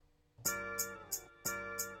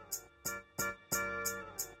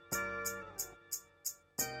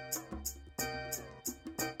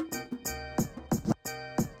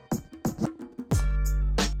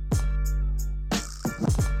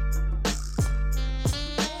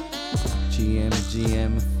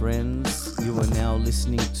GM friends, you are now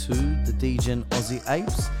listening to the Degen Aussie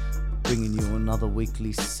Apes, bringing you another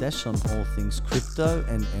weekly session on all things crypto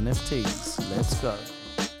and NFTs. Let's go.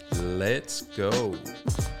 Let's go.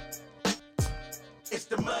 It's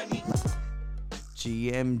the money.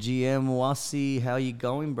 GM Wassii, how you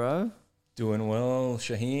going, bro? Doing well,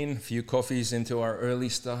 Chahine. A few coffees into our early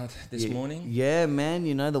start this morning. Yeah, man.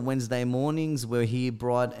 You know, the Wednesday mornings, we're here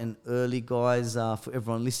bright and early, guys. For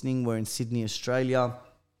everyone listening, we're in Sydney, Australia.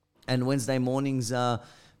 And Wednesday mornings,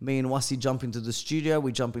 me and Wassii jump into the studio,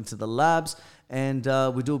 we jump into the labs, and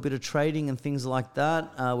we do a bit of trading and things like that.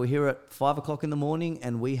 We're here at 5 o'clock in the morning,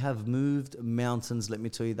 and we have moved mountains, let me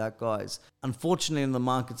tell you that, guys. Unfortunately, in the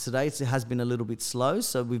market today, it has been a little bit slow,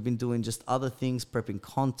 so we've been doing just other things, prepping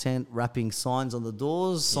content, wrapping signs on the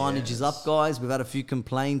doors. Signage is up, guys. We've had a few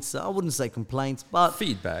complaints. I wouldn't say complaints, but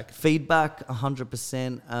Feedback,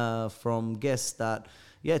 100% from guests that,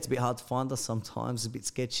 yeah, it's a bit hard to find us sometimes, a bit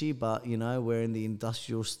sketchy, but, you know, we're in the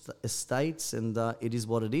industrial estates and it is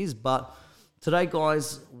what it is. But today,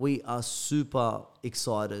 guys, we are super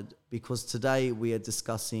excited because today we are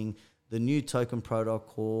discussing the new token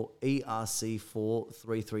protocol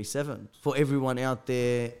ERC-4337. For everyone out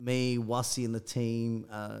there, me, Wassii and the team,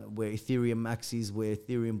 we're Ethereum maxis, we're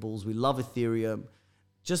Ethereum bulls, we love Ethereum.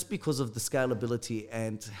 Just because of the scalability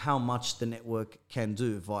and how much the network can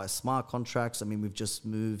do via smart contracts. I mean, we've just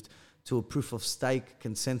moved to a proof of stake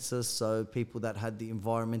consensus. So people that had the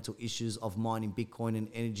environmental issues of mining Bitcoin and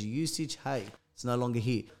energy usage, hey, it's no longer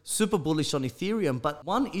here. Super bullish on Ethereum. But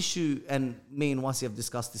one issue, and me and Wassii have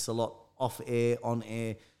discussed this a lot off air, on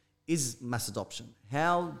air, is mass adoption.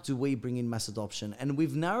 How do we bring in mass adoption? And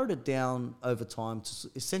we've narrowed it down over time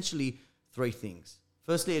to essentially three things.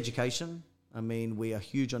 Firstly, education. I mean, we are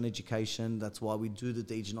huge on education. That's why we do the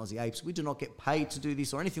Degen Aussie Apes. We do not get paid to do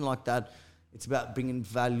this or anything like that. It's about bringing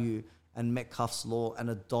value and Metcalfe's law and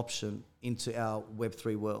adoption into our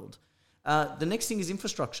Web3 world. The next thing is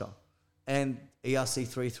infrastructure. And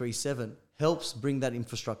ERC-4337 helps bring that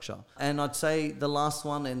infrastructure. And I'd say the last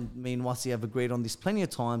one, and me and Wassii have agreed on this plenty of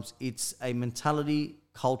times, it's a mentality,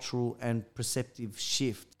 cultural and perceptive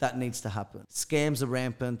shift that needs to happen. Scams are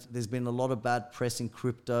rampant. There's been a lot of bad press in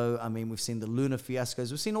crypto. I mean, we've seen the Luna fiascos.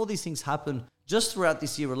 We've seen all these things happen just throughout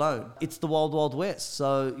this year alone. It's the wild, wild west.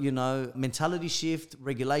 So, you know, mentality shift,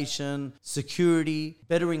 regulation, security,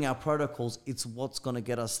 bettering our protocols, it's what's going to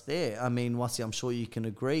get us there. I mean, Wassii, I'm sure you can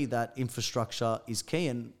agree that infrastructure is key,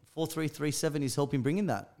 and 4337 is helping bring in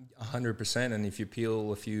that. 100%. And if you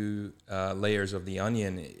peel a few layers of the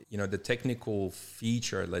onion, you know, the technical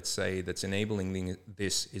feature, let's say, that's enabling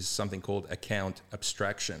this is something called account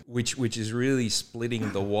abstraction, which is really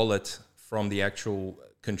splitting the wallet from the actual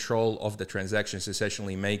control of the transactions,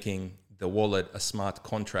 essentially making the wallet a smart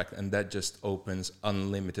contract, and that just opens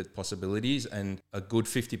unlimited possibilities. And a good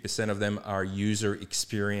 50% of them are user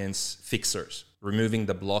experience fixers, removing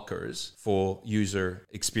the blockers for user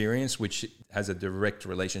experience, which has a direct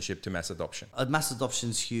relationship to mass adoption. Mass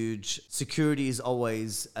adoption is huge. Security is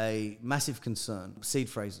always a massive concern. Seed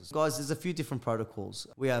phrases. Guys, there's a few different protocols.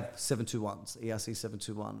 We have 721s,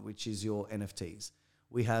 ERC-721, which is your NFTs.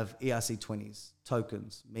 We have ERC-20s,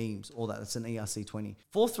 tokens, memes, all that. That's an ERC-20.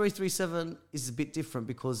 4337 is a bit different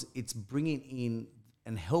because it's bringing in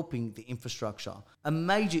and helping the infrastructure. A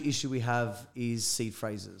major issue we have is seed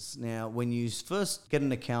phrases. Now, when you first get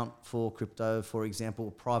an account for crypto, for example,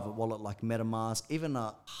 a private wallet like MetaMask, even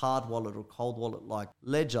a hard wallet or cold wallet like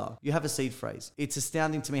Ledger, you have a seed phrase. It's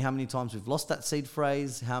astounding to me how many times we've lost that seed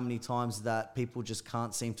phrase, how many times that people just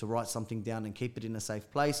can't seem to write something down and keep it in a safe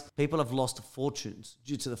place. People have lost fortunes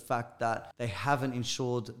due to the fact that they haven't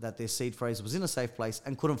ensured that their seed phrase was in a safe place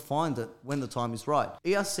and couldn't find it when the time is right.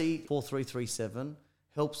 ERC-4337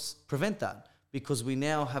 helps prevent that because we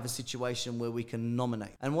now have a situation where we can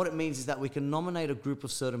nominate. And what it means is that we can nominate a group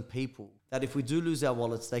of certain people that if we do lose our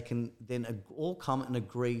wallets, they can then all come and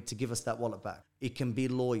agree to give us that wallet back. It can be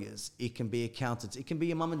lawyers, it can be accountants, it can be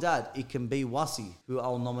your mum and dad, it can be Wassii, who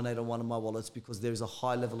I'll nominate on one of my wallets because there is a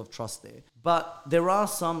high level of trust there. But there are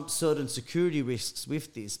some certain security risks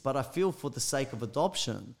with this, but I feel for the sake of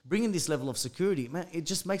adoption, bringing this level of security, man, it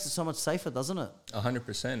just makes it so much safer, doesn't it?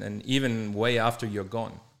 100%. And even way after you're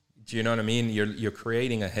gone. Do you know what I mean? You're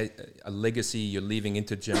creating a legacy, you're leaving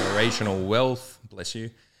intergenerational wealth, bless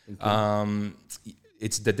you.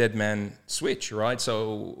 It's the dead man switch, right?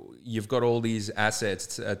 So you've got all these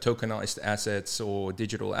assets, tokenized assets or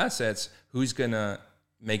digital assets. Who's going to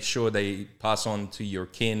make sure they pass on to your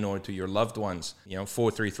kin or to your loved ones? You know,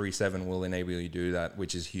 4337 will enable you to do that,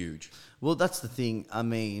 which is huge. Well, that's the thing. I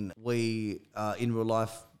mean, we in real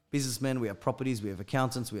life businessmen, we have properties, we have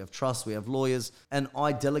accountants, we have trusts, we have lawyers, and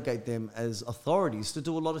I delegate them as authorities to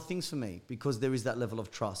do a lot of things for me because there is that level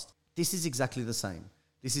of trust. This is exactly the same.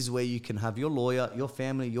 This is where you can have your lawyer, your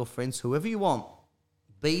family, your friends, whoever you want,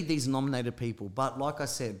 be these nominated people. But like I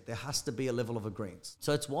said, there has to be a level of agreement.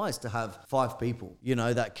 So it's wise to have 5 people,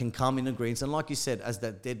 that can come in agreement. And like you said, as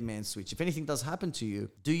that dead man switch, if anything does happen to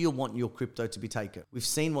you, do you want your crypto to be taken? We've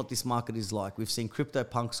seen what this market is like. We've seen crypto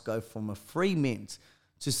punks go from a free mint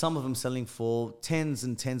to some of them selling for tens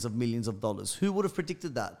and tens of millions of dollars. Who would have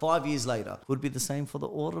predicted that 5 years later? Would it be the same for the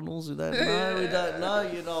ordinals? We don't know. We don't know.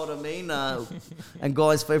 You know what I mean? And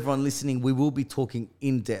guys, for everyone listening, we will be talking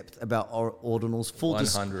in depth about our ordinals.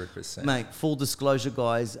 100%. Mate, full disclosure,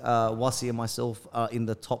 guys. Wassii and myself are in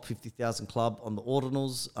the top 50,000 club on the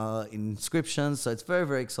ordinals in inscriptions. So it's very,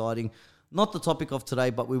 very exciting. Not the topic of today,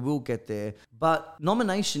 but we will get there. But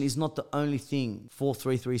nomination is not the only thing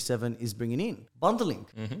 4337 is bringing in. Bundling.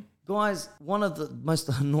 Mm-hmm. Guys, one of the most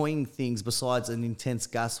annoying things besides an intense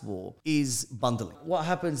gas war is bundling. What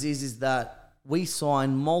happens is that we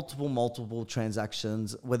sign multiple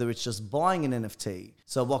transactions, whether it's just buying an NFT.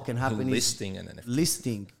 So what can happen listing an NFT.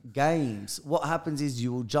 Listing, games. What happens is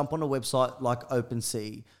you will jump on a website like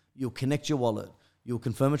OpenSea. You'll connect your wallet. You'll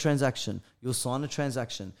confirm a transaction. You'll sign a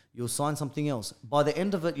transaction. You'll sign something else. By the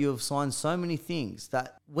end of it, you've signed so many things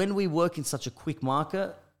that when we work in such a quick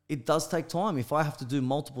market, it does take time. If I have to do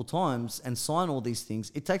multiple times and sign all these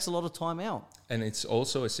things, it takes a lot of time out. And it's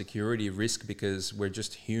also a security risk because we're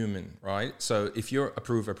just human, right? So if you're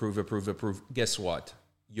approve, guess what?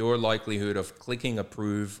 Your likelihood of clicking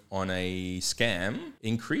approve on a scam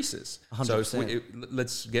increases. 100%. So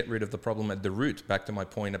let's get rid of the problem at the root. Back to my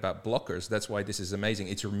point about blockers. That's why this is amazing.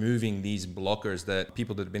 It's removing these blockers that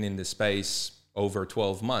people that have been in this space over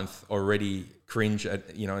 12 months already cringe at,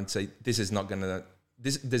 and say, this is not going to,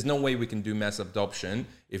 there's no way we can do mass adoption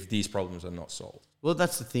if these problems are not solved. Well,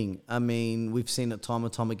 that's the thing. I mean, we've seen it time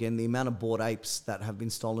and time again, the amount of bored apes that have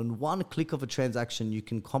been stolen. One click of a transaction, you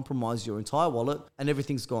can compromise your entire wallet and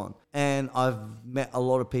everything's gone. And I've met a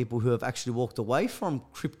lot of people who have actually walked away from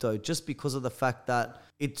crypto just because of the fact that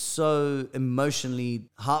it's so emotionally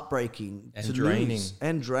heartbreaking and to draining. Lose,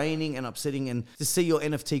 and draining and upsetting, and to see your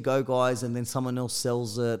NFT go, guys, and then someone else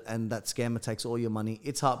sells it and that scammer takes all your money.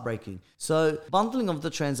 It's heartbreaking. So bundling of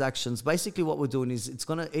the transactions, basically what we're doing is it's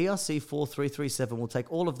going to ERC-4337 will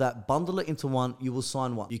take all of that, bundle it into one, you will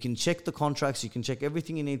sign one. You can check the contracts, you can check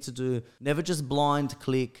everything you need to do, never just blind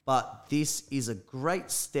click, but this is a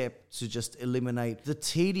great step to just eliminate the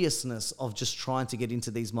tediousness of just trying to get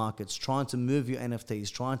into these markets, trying to move your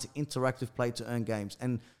NFTs, trying to interact with play to earn games.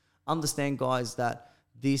 And understand, guys, that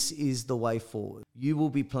this is the way forward. You will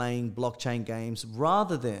be playing blockchain games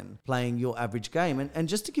rather than playing your average game. And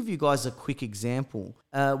just to give you guys a quick example,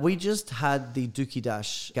 we just had the Dookie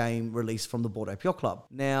Dash game released from the Bored Ape Yacht Club.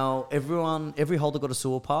 Now, every holder got a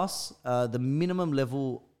sewer pass. The minimum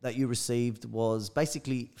level that you received was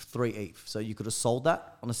basically 3 ETH. So you could have sold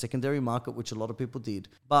that on a secondary market, which a lot of people did,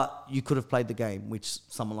 but you could have played the game, which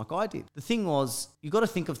someone like I did. The thing was, you got to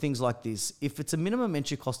think of things like this. If it's a minimum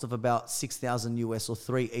entry cost of about 6,000 US or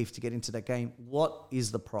 3 ETH to get into that game, what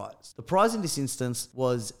is the prize? The prize in this instance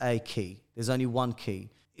was a key. There's only one key.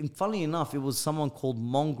 And funnily enough, it was someone called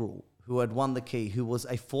Mongrel who had won the key, who was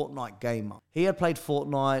a Fortnite gamer. He had played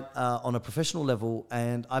Fortnite on a professional level,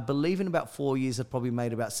 and I believe in about 4 years had probably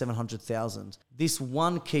made about 700,000. This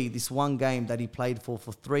one key, this one game that he played for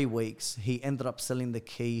 3 weeks, he ended up selling the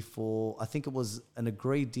key for, I think it was an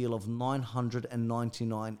agreed deal of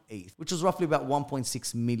 999 ETH, which was roughly about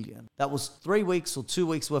 1.6 million. That was 3 weeks or 2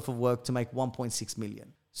 weeks worth of work to make 1.6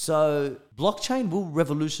 million. So blockchain will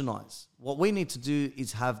revolutionize. What we need to do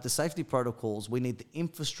is have the safety protocols. We need the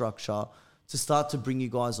infrastructure to start to bring you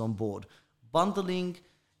guys on board. Bundling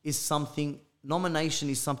is something, nomination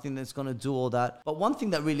is something that's going to do all that. But one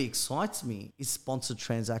thing that really excites me is sponsored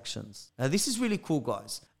transactions. Now, this is really cool,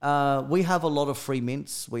 guys. We have a lot of free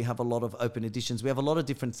mints. We have a lot of open editions. We have a lot of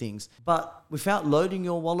different things. But without loading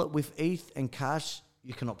your wallet with ETH and cash,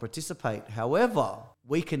 you cannot participate. However,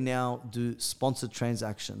 we can now do sponsored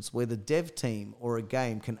transactions where the dev team or a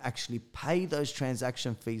game can actually pay those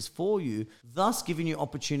transaction fees for you, thus giving you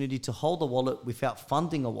opportunity to hold a wallet without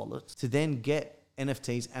funding a wallet to then get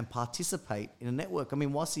NFTs and participate in a network. I mean,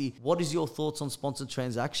 Wassii, what is your thoughts on sponsored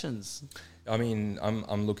transactions? I mean,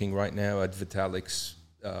 I'm looking right now at Vitalik's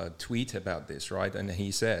tweet about this, right? And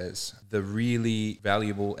he says, the really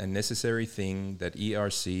valuable and necessary thing that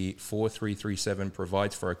ERC-4337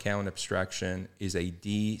 provides for account abstraction is a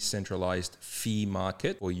decentralized fee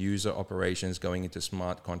market for user operations going into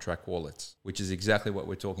smart contract wallets, which is exactly what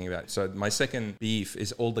we're talking about. So my second beef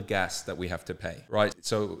is all the gas that we have to pay, right?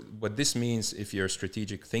 So what this means, if you're a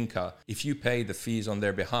strategic thinker, if you pay the fees on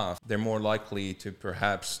their behalf, they're more likely to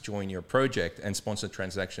perhaps join your project, and sponsored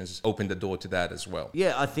transactions open the door to that as well.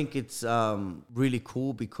 Yeah, I think it's really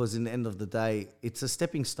cool because in the end of the day, it's a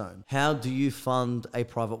stepping stone. How do you fund a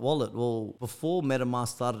private wallet? Well, before MetaMask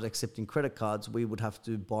started accepting credit cards, we would have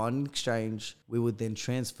to buy an exchange. We would then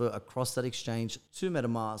transfer across that exchange to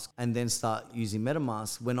MetaMask and then start using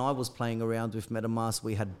MetaMask. When I was playing around with MetaMask,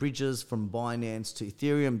 we had bridges from Binance to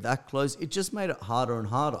Ethereum. That closed. It just made it harder and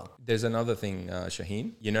harder. There's another thing,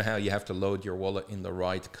 Chahine. You know how you have to load your wallet in the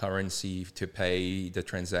right currency to pay the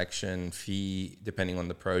transaction fee depending on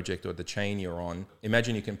the project or the chain you're on?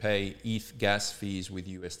 Imagine you can pay ETH gas fees with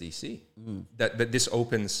USDC. But this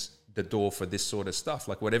opens the door for this sort of stuff.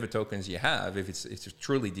 Like whatever tokens you have, if it's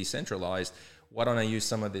truly decentralized, why don't I use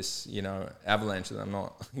some of this, avalanche that I'm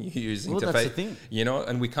not using to pay? The thing.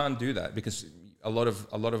 And we can't do that because a lot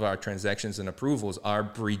of our transactions and approvals are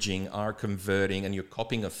bridging, are converting, and you're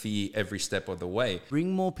copying a fee every step of the way.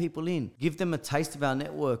 Bring more people in, give them a taste of our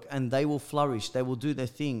network, and they will flourish. They will do their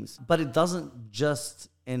things. But it doesn't just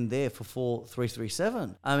end there for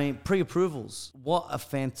 4337. I mean, pre-approvals. What a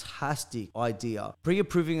fantastic idea.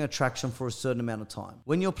 Pre-approving a transaction for a certain amount of time.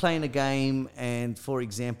 When you're playing a game and, for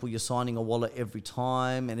example, you're signing a wallet every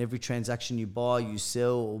time and every transaction you buy, you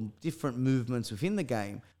sell, or different movements within the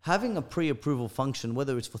game, having a pre-approval function,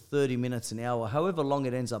 whether it's for 30 minutes, an hour, however long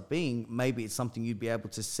it ends up being, maybe it's something you'd be able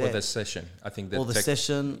to set. Or the session. I think or the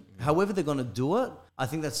session. However they're going to do it, I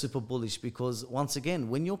think that's super bullish because, once again,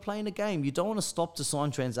 when you're playing a game, you don't want to stop to sign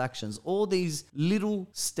transactions. All these little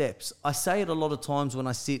steps. I say it a lot of times when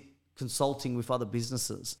I sit consulting with other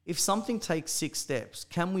businesses. If something takes 6 steps,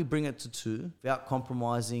 can we bring it to 2 without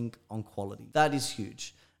compromising on quality? That is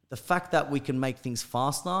huge. The fact that we can make things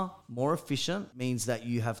faster, more efficient, means that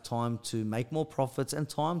you have time to make more profits and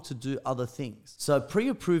time to do other things. So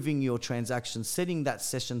pre-approving your transaction, setting that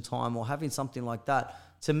session time or having something like that,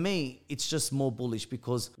 to me, it's just more bullish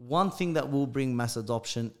because one thing that will bring mass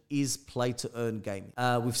adoption is play-to-earn gaming.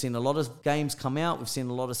 We've seen a lot of games come out. We've seen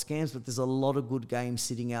a lot of scams, but there's a lot of good games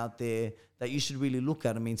sitting out there that you should really look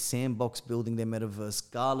at. I mean, Sandbox building their metaverse,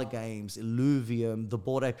 Gala Games, Illuvium, the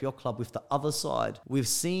Bored Ape Yacht Club with the other side. We're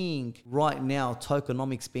seeing right now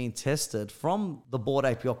tokenomics being tested from the Bored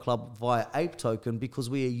Ape Yacht Club via Ape Token because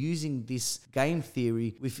we are using this game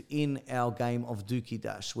theory within our game of Dookie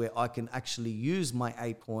Dash, where I can actually use my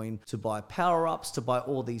Ape coin to buy power-ups, to buy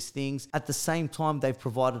all these things. At the same time, they've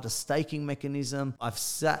provided a staking mechanism. I've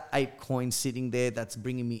sat Ape coin sitting there that's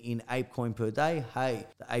bringing me in Ape coin per day. Hey,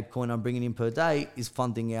 the Ape coin I'm bringing in per day is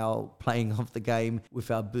funding our playing of the game with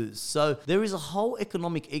our boost. So there is a whole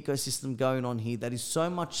economic ecosystem going on here that is so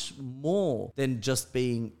much more than just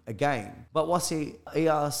being a game. But Wassii,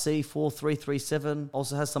 ERC-4337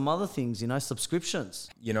 also has some other things, subscriptions.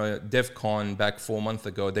 DevCon back 4 months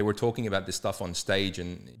ago, they were talking about this stuff on stage,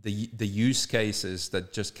 and the use cases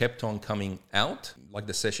that just kept on coming out, like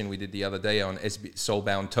the session we did the other day on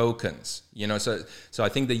soulbound tokens, so I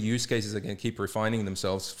think the use cases are going to keep refining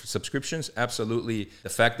themselves. For subscriptions, absolutely. The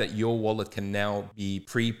fact that your wallet can now be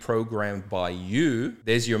pre-programmed by you,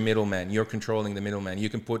 there's your middleman. You're controlling the middleman. You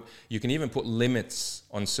can even put limits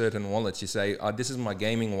on certain wallets. You say, this is my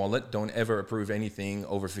gaming wallet. Don't ever approve anything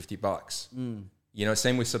over $50.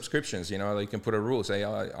 Same with subscriptions. You can put a rule, say,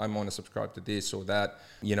 I want to subscribe to this or that,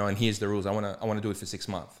 and here's the rules. I want to do it for 6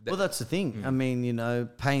 months. Well, that's the thing. I mean,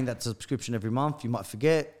 paying that subscription every month, you might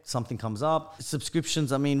forget, something comes up.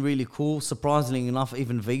 Subscriptions, really cool. Surprisingly enough,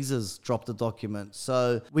 even Visa's dropped a document.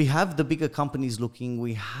 So we have the bigger companies looking.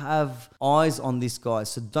 We have eyes on this, guys.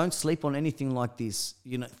 So don't sleep on anything like this.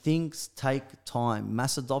 Things take time.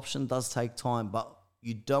 Mass adoption does take time, but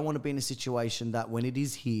you don't want to be in a situation that when it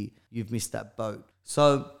is here, you've missed that boat.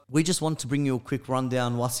 So we just want to bring you a quick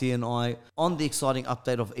rundown, Wassii and I, on the exciting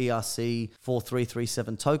update of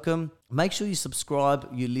ERC-4337 token. Make sure you subscribe,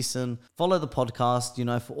 you listen, follow the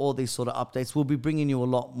podcast, for all these sort of updates. We'll be bringing you a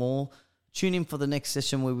lot more. Tune in for the next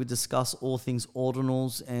session where we discuss all things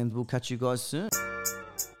ordinals, and we'll catch you guys soon.